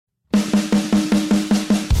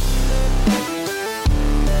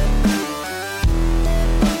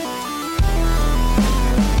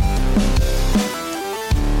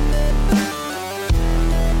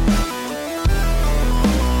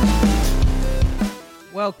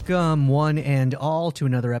Welcome, one and all, to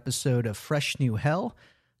another episode of Fresh New Hell,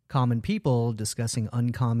 common people discussing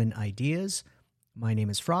uncommon ideas. My name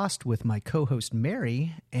is Frost with my co-host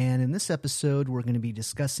Mary, and in this episode, we're going to be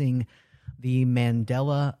discussing the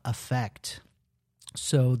Mandela effect.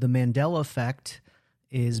 So the Mandela effect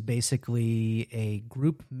is basically a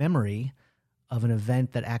group memory of an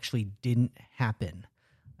event that actually didn't happen.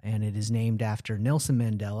 And it is named after Nelson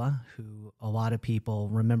Mandela, who a lot of people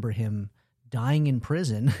remember him dying in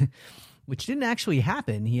prison, which didn't actually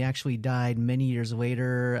happen. He actually died many years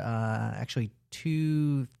later,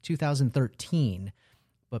 2013,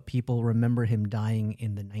 but people remember him dying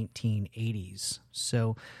in the 1980s.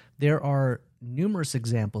 So there are numerous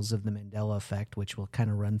examples of the Mandela effect, which we'll kind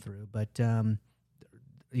of run through. But,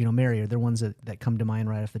 Mary, are there ones that come to mind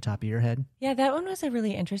right off the top of your head? Yeah, that one was a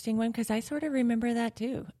really interesting one because I sort of remember that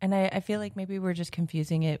too. And I feel like maybe we're just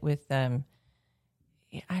confusing it with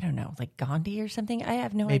I don't know, like Gandhi or something. I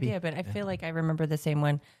have no idea, but I feel like I remember the same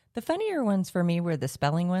one. The funnier ones for me were the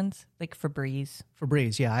spelling ones, like Febreze.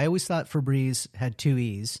 Febreze, yeah. I always thought Febreze had two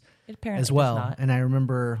E's as well. Does not. And I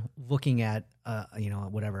remember looking at,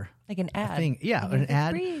 whatever. Like an ad. An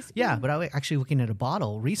ad. Febreze. Yeah, but I was actually looking at a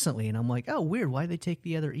bottle recently, and I'm like, oh, weird. Why did they take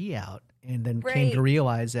the other E out? And then came to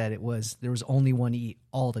realize that there was only one E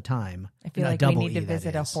all the time. I feel like we need to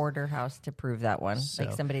visit a hoarder house to prove that one. So,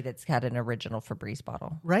 like somebody that's had an original Febreze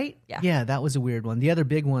bottle. Right? Yeah, that was a weird one. The other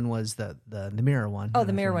big one was the mirror one. Oh,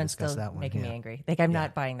 the mirror one's still making me angry. Like I'm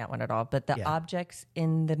not buying that one at all. But the objects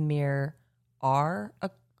in the mirror are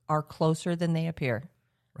closer than they appear.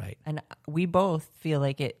 Right. And we both feel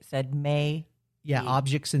like it said may. Yeah,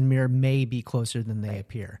 objects in mirror may be closer than they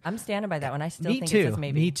appear. I'm standing by that one. I still think it says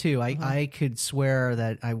maybe. Me too. I could swear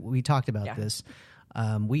that we talked about this.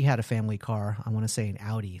 We had a family car, I want to say an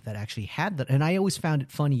Audi, that actually had that. And I always found it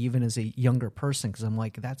funny even as a younger person because I'm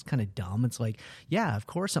like, that's kind of dumb. It's like, yeah, of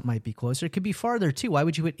course it might be closer. It could be farther too. Why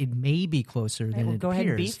would you? It may be closer than it appears. Go ahead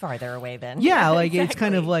and be farther away then. Yeah, like It's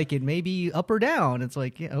kind of like it may be up or down. It's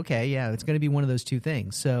like, it's going to be one of those two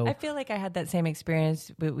things. So I feel like I had that same experience.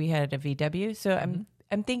 We had a VW, so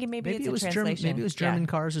I'm thinking maybe it's a translation. Maybe it was German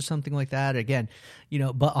cars or something like that. Again,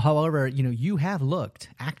 but however, you have looked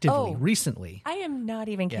actively recently. I am not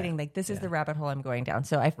even kidding. Like this is the rabbit hole I'm going down.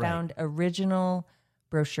 So I found original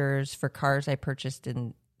brochures for cars I purchased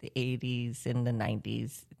in the 80s and the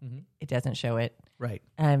 90s. Mm-hmm. It doesn't show it. Right.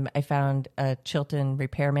 I found a Chilton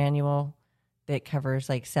repair manual that covers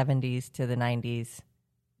like 70s to the 90s.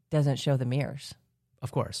 Doesn't show the mirrors.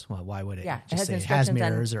 Of course. Well, why would it? Yeah, just say it has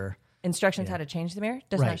mirrors or... Instructions how to change the mirror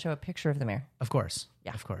does not show a picture of the mirror. Of course.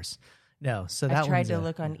 Yeah. Of course. No. So I tried to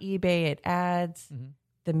look on eBay at ads. Mm-hmm.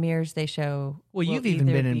 The mirrors they show. Well, you've even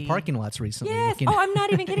been in parking lots recently. Yes. I'm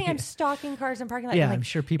not even kidding. I'm stalking cars in parking lots. Yeah, I'm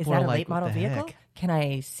sure people are like, late model vehicle? Heck? Can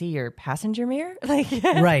I see your passenger mirror? Like,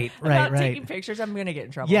 right. Taking pictures, I'm going to get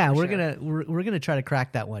in trouble. Yeah, we're gonna try to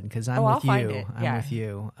crack that one because I'm with you. I'm with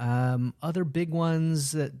you. Other big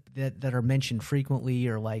ones that are mentioned frequently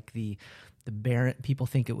are like the people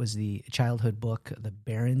think it was the childhood book, the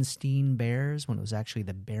Berenstain Bears, when it was actually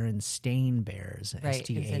the Berenstain Bears,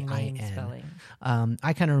 S-T-A-I-N.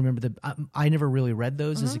 I kind of remember I never really read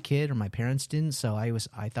those as a kid, or my parents didn't, so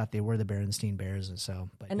I thought they were the Berenstain Bears, and so.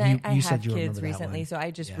 But I said you kids recently, so I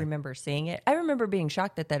just remember seeing it. I remember being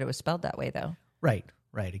shocked that it was spelled that way, though. Right,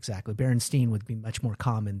 exactly. Berenstain would be much more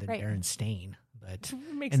common than Berenstain.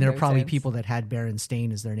 And there are probably people that had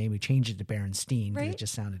Berenstain as their name who changed it to Berenstain because it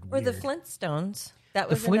just sounded weird. Or the Flintstones. The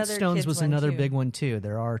Flintstones was another big one too.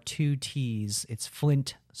 There are two T's. It's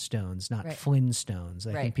Flintstones, not Flintstones.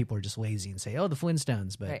 I think people are just lazy and say, "Oh, the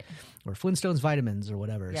Flintstones," or Flintstones vitamins or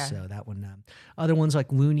whatever. Yeah. So that one. Other ones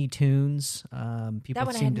like Looney Tunes.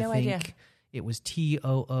 People seem to think it was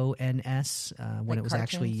TOONS when it was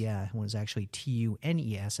actually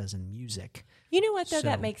TUNES as in music. You know what, though?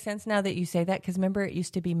 That makes sense now that you say that, because remember it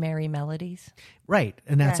used to be Merry Melodies? Right,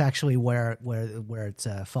 and that's actually where it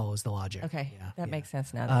follows the logic. Okay, that makes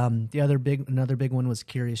sense now. Another big one was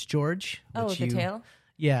Curious George. The tail?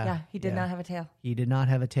 Yeah, he did not have a tail. He did not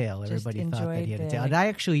have a tail. Everybody thought that he had a tail. And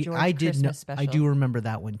I do remember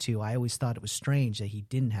that one too. I always thought it was strange that he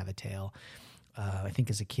didn't have a tail. I think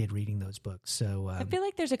as a kid reading those books. So I feel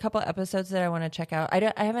like there's a couple episodes that I want to check out.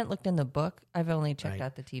 I haven't looked in the book. I've only checked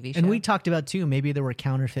out the TV show. And we talked about too, maybe there were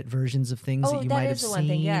counterfeit versions of things that you might have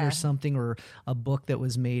seen or something, or a book that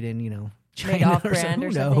was made in, China or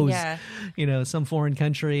something. Who knows? Some foreign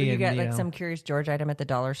country. Or you get some Curious George item at the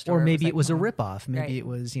dollar store. Or maybe it was a ripoff. Maybe it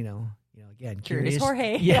was, again, Curious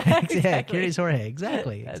Jorge. Yeah, Exactly. Curious Jorge.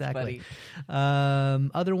 Exactly. That's exactly. funny.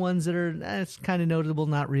 Other ones that are it's kind of notable,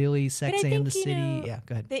 not really. Sex and the City. Yeah,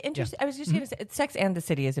 go ahead. I was just going to say, Sex and the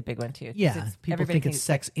City is a big one too. Yeah, people think it's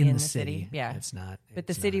Sex in the City. Yeah, it's not. But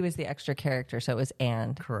the city was the extra character, so it was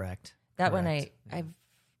and. Correct. That one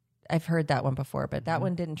I've heard that one before, but that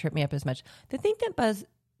one didn't trip me up as much. The thing that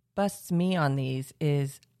busts me on these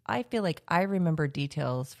is I feel like I remember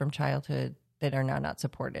details from childhood that are now not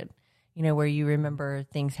supported. You know, where you remember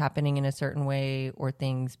things happening in a certain way or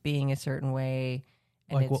things being a certain way,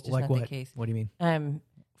 and it's just not the case. What do you mean?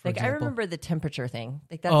 Like example? I remember the temperature thing.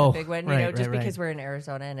 Like that's a big one, you know, just because we're in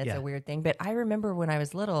Arizona and it's a weird thing. But I remember when I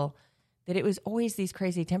was little that it was always these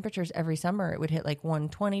crazy temperatures every summer. It would hit like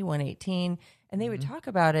 120, 118, and they would talk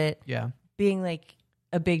about it being like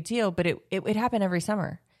a big deal, but it would happen every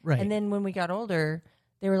summer. Right. And then when we got older,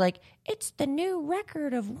 they were like, it's the new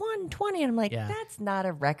record of 120. And I'm like, that's not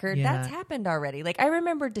a record. Yeah. That's happened already. Like I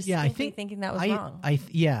remember distinctly thinking that was wrong.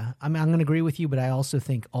 I'm going to agree with you, but I also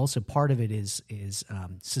think part of it is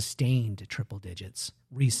sustained triple digits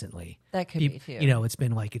recently. That could be too. You know, it's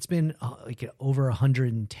been over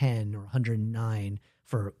 110 or 109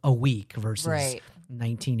 for a week versus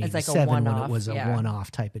 1987 when it was a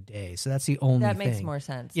one-off type of day. So that's the only thing. That makes more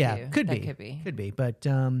sense. Yeah, too. could be. But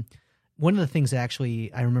one of the things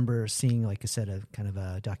actually I remember seeing, like I said, a kind of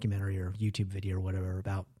a documentary or YouTube video or whatever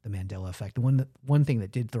about the Mandela effect. One thing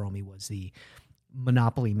that did throw me was the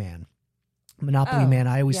Monopoly Man. Man,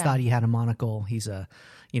 I always thought he had a monocle. He's a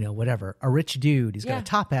rich dude. He's got a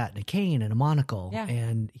top hat and a cane and a monocle,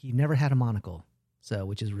 and he never had a monocle. So,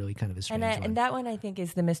 which is really kind of a strange one. And that one, I think,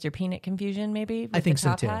 is the Mr. Peanut confusion, maybe. With I think the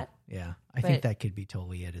top so too. Hat. Yeah, I think that could be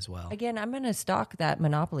totally it as well. Again, I'm going to stock that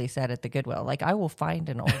Monopoly set at the Goodwill. Like, I will find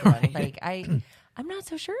an old one. Like, I'm not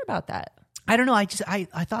so sure about that. I don't know. I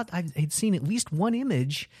thought I'd seen at least one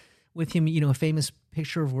image with him. You know, a famous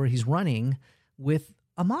picture of where he's running with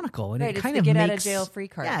a monocle, and right, it kind of makes out of jail free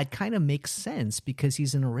card. Yeah, it kind of makes sense because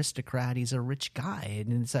he's an aristocrat. He's a rich guy,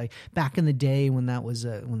 and it's like back in the day when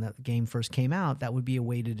that game first came out, that would be a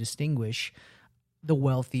way to distinguish the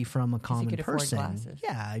wealthy from a common person.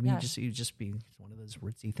 Yeah, I mean, you'd just be one of those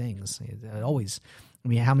ritzy things. Always. I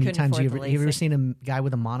mean, how many times have you ever seen a guy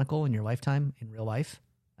with a monocle in your lifetime in real life?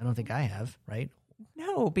 I don't think I have. Right.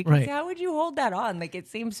 No, because how would you hold that on? Like, it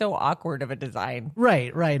seems so awkward of a design.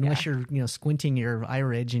 Right. Unless you're, squinting your eye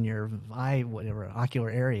ridge in your eye, whatever,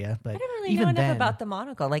 ocular area. But I don't really know enough about the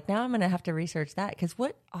monocle. Like, now I'm going to have to research that because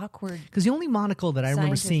what awkward. Because the only monocle that I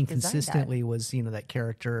remember seeing consistently was, that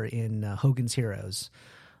character in Hogan's Heroes,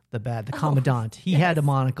 the Commandant. He had a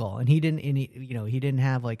monocle, and he didn't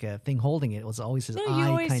have like a thing holding it. It was always his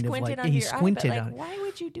eye kind of like he squinted on. Why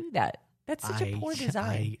would you do that? That's such a poor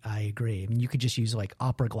design. I agree. I mean, you could just use like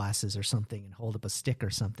opera glasses or something and hold up a stick or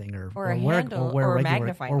something, or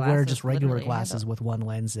wear just regular glasses with one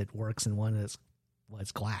lens that works and one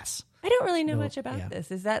that's glass. I don't really know much about this.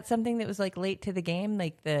 Is that something that was like late to the game?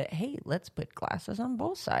 Like hey, let's put glasses on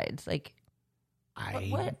both sides. Like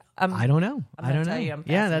what? I don't know. I don't know.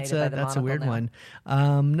 That's a weird one.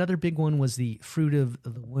 Another big one was the Fruit of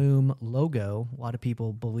the Loom logo. A lot of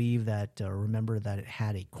people believe that, remember that it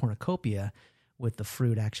had a cornucopia with the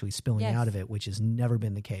fruit actually spilling out of it, which has never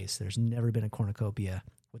been the case. There's never been a cornucopia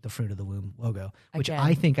with the Fruit of the Loom logo, which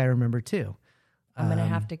I think I remember too. I'm going to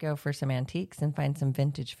have to go for some antiques and find some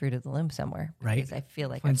vintage Fruit of the Loom somewhere. Right. Because I feel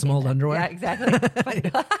like find some old underwear. Yeah,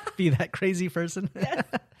 exactly. Be that crazy person. Yes.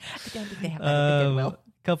 I don't think they have that at the Goodwill.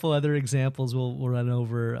 A couple other examples we'll run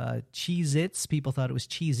over. Cheez-Its. People thought it was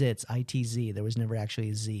Cheez-Its, I-T-Z. There was never actually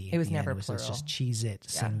a Z. It was never plural. It was just Cheez-It,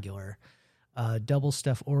 singular. Double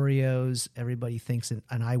stuffed Oreos. Everybody thinks,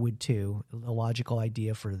 and I would too, the logical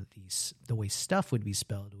idea for the way stuff would be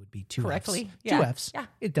spelled would be two correctly. Fs. Two Fs. Yeah.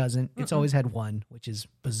 It doesn't. It's always had one, which is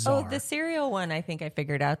bizarre. Oh, the cereal one, I think I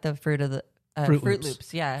figured out, the Fruit of the Fruit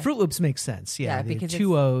Loops. Yeah. Fruit Loops makes sense. Yeah, because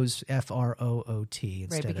two O's, F-R-O-O-T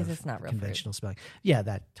instead because of it's not real conventional spelling. Yeah,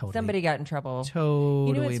 that totally. Somebody got in trouble. Totally.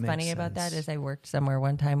 You know what's makes funny sense. about that is I worked somewhere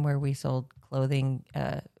one time where we sold clothing,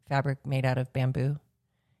 fabric made out of bamboo.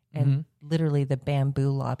 And literally the bamboo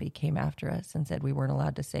lobby came after us and said we weren't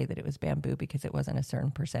allowed to say that it was bamboo because it wasn't a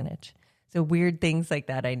certain percentage. So weird things like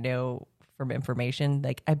that I know from information.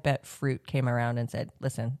 Like I bet Fruit came around and said,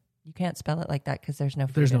 listen, you can't spell it like that because there's no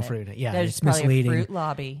fruit There's in no it. fruit in it. Yeah, there's it's probably misleading. A fruit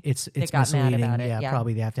lobby. It's got misleading. Mad about it. Yeah,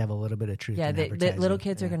 probably they have to have a little bit of truth. Yeah, in the advertising. little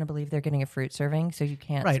kids are going to believe they're getting a fruit serving, so you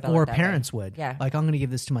can't. Right, spell or it that parents way. would. Yeah, like I'm going to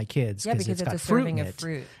give this to my kids because it's got a fruit serving in of it,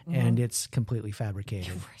 fruit, and it's completely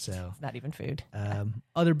fabricated. Right. So it's not even food.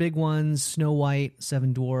 Other big ones: Snow White,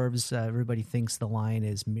 Seven Dwarves. Everybody thinks the line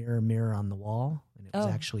is "Mirror, mirror on the wall," and It was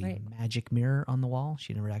actually magic mirror on the wall.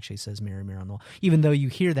 She never actually says mirror, mirror on the wall, even though you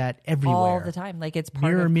hear that everywhere. All the time. Like it's part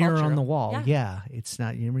mirror, of mirror culture. on the wall. Yeah. It's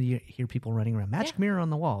not, you hear people running around, magic mirror on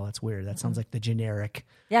the wall. That's weird. That sounds like the generic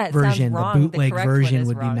version. The bootleg version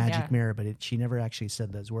would be magic mirror, but she never actually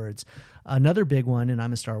said those words. Another big one, and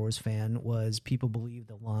I'm a Star Wars fan, was people believe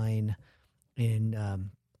the line in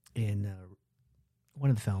one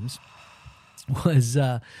of the films was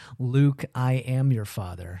Luke, I am your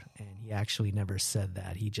father. And he actually never said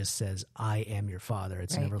that. He just says, I am your father.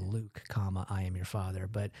 It's never Luke, comma, I am your father.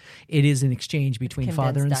 But it is an exchange between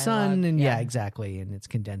father and son. And exactly. And it's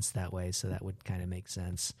condensed that way. So that would kind of make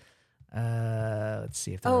sense. Let's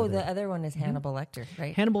see if the other one is Hannibal Lecter,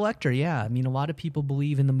 right? Hannibal Lecter, yeah. I mean, a lot of people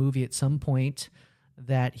believe in the movie at some point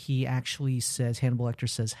that he actually says, Hannibal Lecter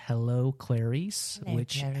says, hello, Clarice,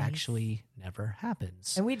 which actually never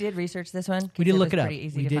happens. And we did research this one. We did look it up. We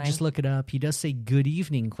did just look it up. He does say good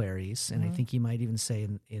evening, Clarice. And I think he might even say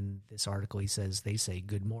in this article, he says, they say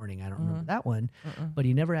good morning. I don't remember that one. But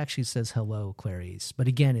he never actually says hello, Clarice. But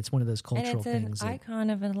again, it's one of those cultural things. And it's an icon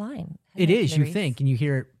of a line. Hello, it is, Clarice. You think. And you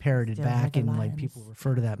hear it parroted back and like people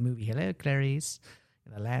refer to that movie. Hello, Clarice.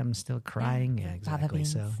 The lamb's still crying. Yeah, exactly.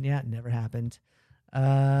 So yeah, it never happened.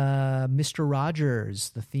 Mr.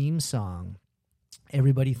 Rogers, the theme song.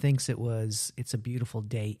 Everybody thinks it's a beautiful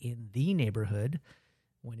day in the neighborhood,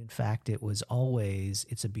 when in fact it was always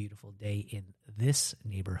it's a beautiful day in this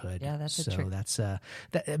neighborhood. Yeah, that's so a trick. That's I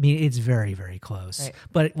mean, it's very, very close. Right.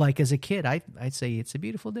 But like as a kid, I'd say it's a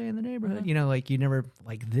beautiful day in the neighborhood. You know, like you never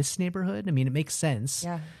like this neighborhood. I mean, it makes sense.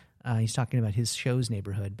 Yeah. He's talking about his show's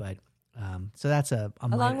neighborhood, but so that's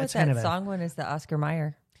along with that song one is the Oscar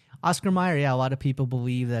Mayer. Oscar Mayer, yeah, a lot of people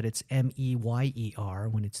believe that it's Meyer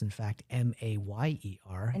when it's in fact Mayer,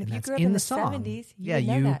 and if that's you grew up in the song.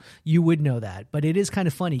 70s, you would know that. But it is kind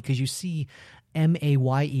of funny because you see Mayer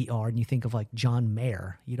and you think of like John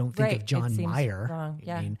Mayer. You don't think of John Mayer. Wrong.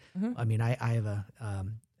 Yeah. I mean, I have a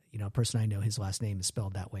person I know. His last name is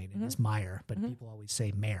spelled that way, and it's Meyer, but people always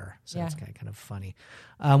say Mayer, so it's kind of funny.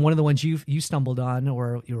 One of the ones you stumbled on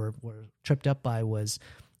or you were tripped up by was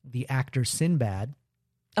the actor Sinbad.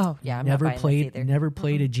 Oh yeah, I'm never not buying this either. Never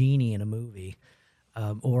played a genie in a movie,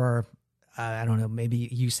 or I don't know. Maybe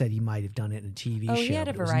you said he might have done it in a TV show. Oh, he had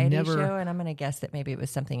a variety show, and I'm going to guess that maybe it was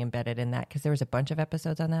something embedded in that because there was a bunch of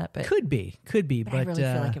episodes on that. But could be. But I really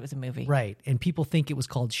feel like it was a movie, right? And people think it was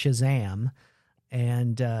called Shazam.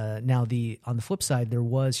 And now on the flip side, there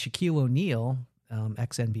was Shaquille O'Neal,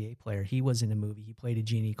 ex NBA player. He was in a movie. He played a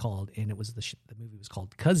genie and it was the movie was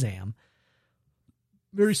called Kazam.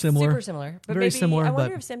 Very similar. Super similar. But very maybe, similar. I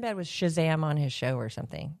wonder if Sinbad was Shazam on his show or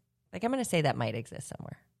something. Like, I'm going to say that might exist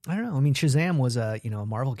somewhere. I don't know. I mean, Shazam was a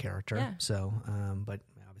Marvel character. Yeah. So, but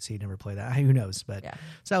obviously he'd never play that. Who knows? But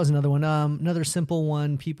so that was another one. Another simple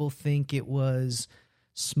one. People think it was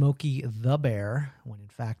Smokey the Bear, when in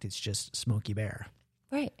fact it's just Smokey Bear.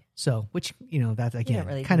 Right. So, which, that's again,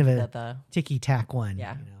 really kind of a ticky-tack one.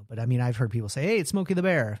 Yeah. But I mean, I've heard people say, hey, it's Smokey the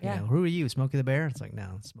Bear. Yeah. Who are you, Smokey the Bear? It's like,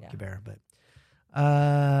 no, it's Smokey Bear. But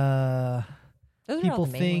those people are all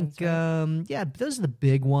the main think, ones, right? those are the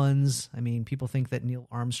big ones. I mean, people think that Neil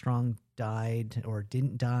Armstrong died or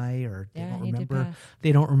didn't die, or they don't remember.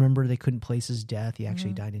 They don't remember. They couldn't place his death. He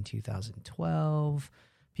actually died in 2012.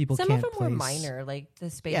 Some of them were minor, like the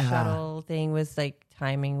space shuttle thing was like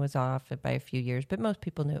timing was off by a few years, but most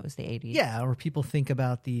people knew it was the 80s. Yeah, or people think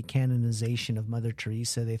about the canonization of Mother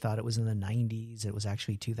Teresa. They thought it was in the 90s. It was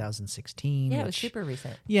actually 2016. Yeah, it was super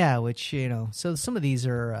recent. Yeah, which, so some of these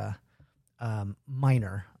are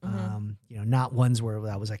minor, not ones where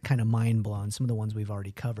that was like kind of mind blown. Some of the ones we've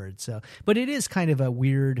already covered. So, but it is kind of a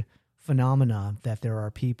weird phenomena that there are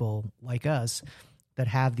people like us that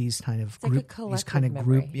have these kind of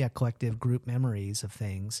collective group memories of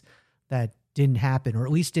things that didn't happen, or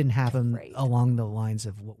at least didn't happen along the lines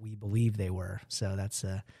of what we believe they were. So that's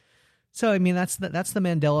so I mean that's the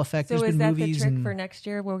Mandela effect. So There's is been that movies the trick for next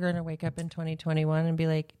year? We're going to wake up in 2021 and be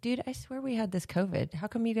like, dude, I swear we had this COVID. How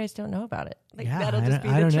come you guys don't know about it? Like, that'll just be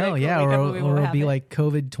the I don't trick. know. Yeah, or it'll be like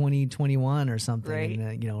COVID 2021 or something. Right.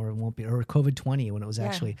 And, or it won't be, or COVID 20 when it was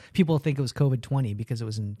actually people think it was COVID 20 because it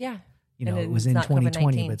was in it was in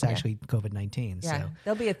 2020, but it's actually COVID-19. Yeah, so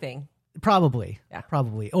there'll be a thing. Probably.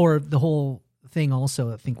 Or the whole thing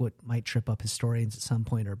also, I think what might trip up historians at some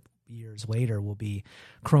point or years later will be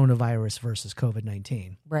coronavirus versus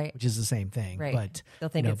COVID-19. Right. Which is the same thing. Right. But they'll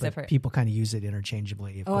think it's different. People kind of use it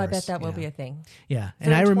interchangeably, of course. I bet that will be a thing. Yeah. So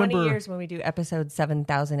and I remember 20 years when we do episode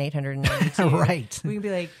 7,892. Right. We can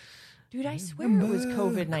be like, Dude, I swear it was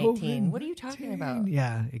COVID-19. What are you talking about?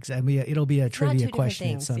 Yeah, exactly. It'll be a trivia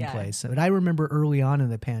question at some place. But I remember early on in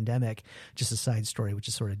the pandemic, just a side story, which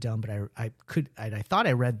is sort of dumb, but I thought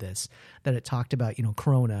I read this, that it talked about,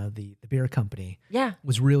 Corona, the beer company,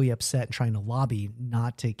 was really upset and trying to lobby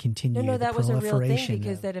not to continue the that proliferation was a real thing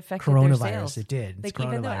because that affected coronavirus. Their sales. It did. Like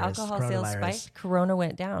even though alcohol sales spiked, Corona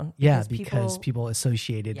went down. Yeah, because people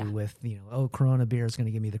associated with, Corona beer is going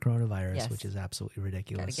to give me the coronavirus, which is absolutely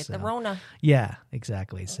ridiculous. Got to get the Rona. Yeah,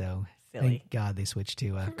 exactly. So silly. Thank God they switched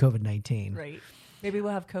to COVID-19. Right. Maybe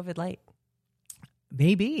we'll have COVID light.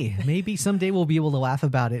 Maybe someday we'll be able to laugh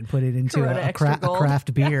about it and put it into a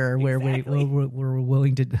craft beer where we're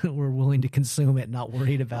willing to consume it, not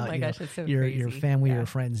worried about your family or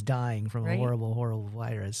friends dying from a horrible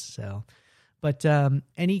virus. So, but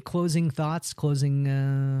any closing thoughts?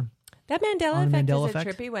 That Mandela effect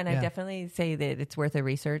is a trippy one. I definitely say that it's worth a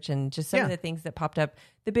research, and just some of the things that popped up.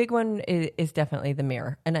 The big one is definitely the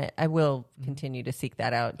mirror, and I will continue to seek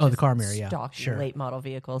that out. Oh, the car mirror, stalking late model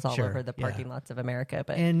vehicles all over the parking lots of America.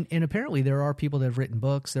 But and apparently there are people that have written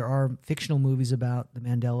books. There are fictional movies about the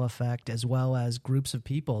Mandela effect, as well as groups of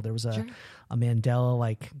people. There was a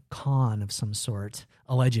Mandela con of some sort,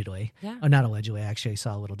 allegedly. Yeah. Oh, not allegedly. I actually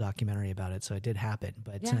saw a little documentary about it, so it did happen.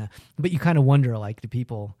 But you kind of wonder, the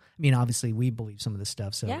people. I mean, obviously we believe some of this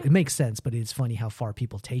stuff, so it makes sense. But it's funny how far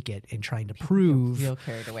people take it in trying to prove. Feel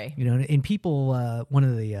carried away. And people. One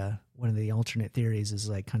of the alternate theories is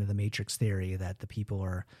kind of the Matrix theory that the people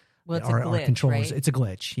are. Well, it's a glitch, controllers. Right? It's a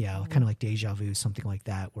glitch, kind of like deja vu, something like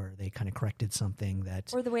that, where they kind of corrected something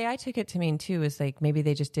that. Or the way I took it to mean too is maybe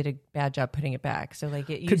they just did a bad job putting it back. So it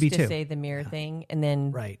used to say the mirror thing, and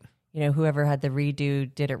then whoever had the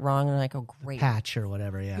redo did it wrong, and oh great, patch or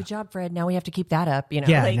whatever. Yeah, good job, Fred. Now we have to keep that up. Now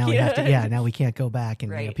we have to. Now we can't go back,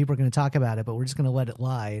 and people are going to talk about it, but we're just going to let it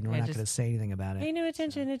lie, and we're not going to say anything about it. Pay no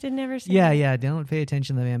attention. It didn't ever say. Yeah. Don't pay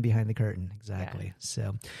attention to the man behind the curtain. Exactly. Yeah.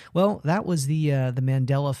 So, well, that was the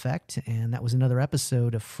Mandela effect, and that was another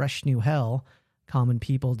episode of Fresh New Hell. Common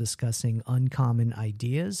people discussing uncommon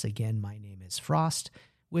ideas. Again, my name is Frost,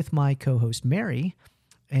 with my co-host Mary.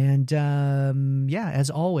 And as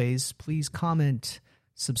always, please comment,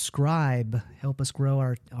 subscribe, help us grow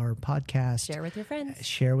our podcast. Share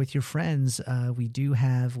with your friends. We do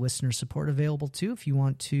have listener support available too. If you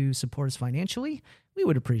want to support us financially, we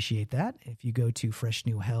would appreciate that. If you go to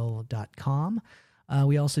freshnewhell.com.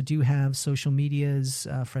 We also do have social medias,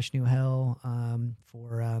 Fresh New Hell,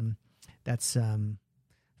 that's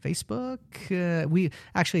Facebook. We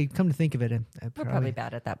actually, come to think of it, we're probably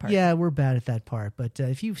bad at that part. Yeah, we're bad at that part. But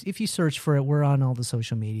if you search for it, we're on all the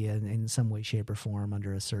social media in some way, shape, or form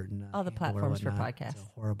under a certain all the platforms for podcasts.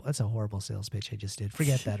 That's a horrible sales pitch I just did.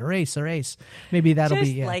 Forget that. Erase. Maybe that'll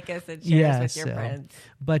just be like us and share us with your friends.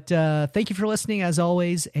 But thank you for listening as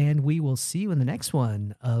always, and we will see you in the next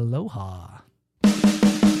one. Aloha.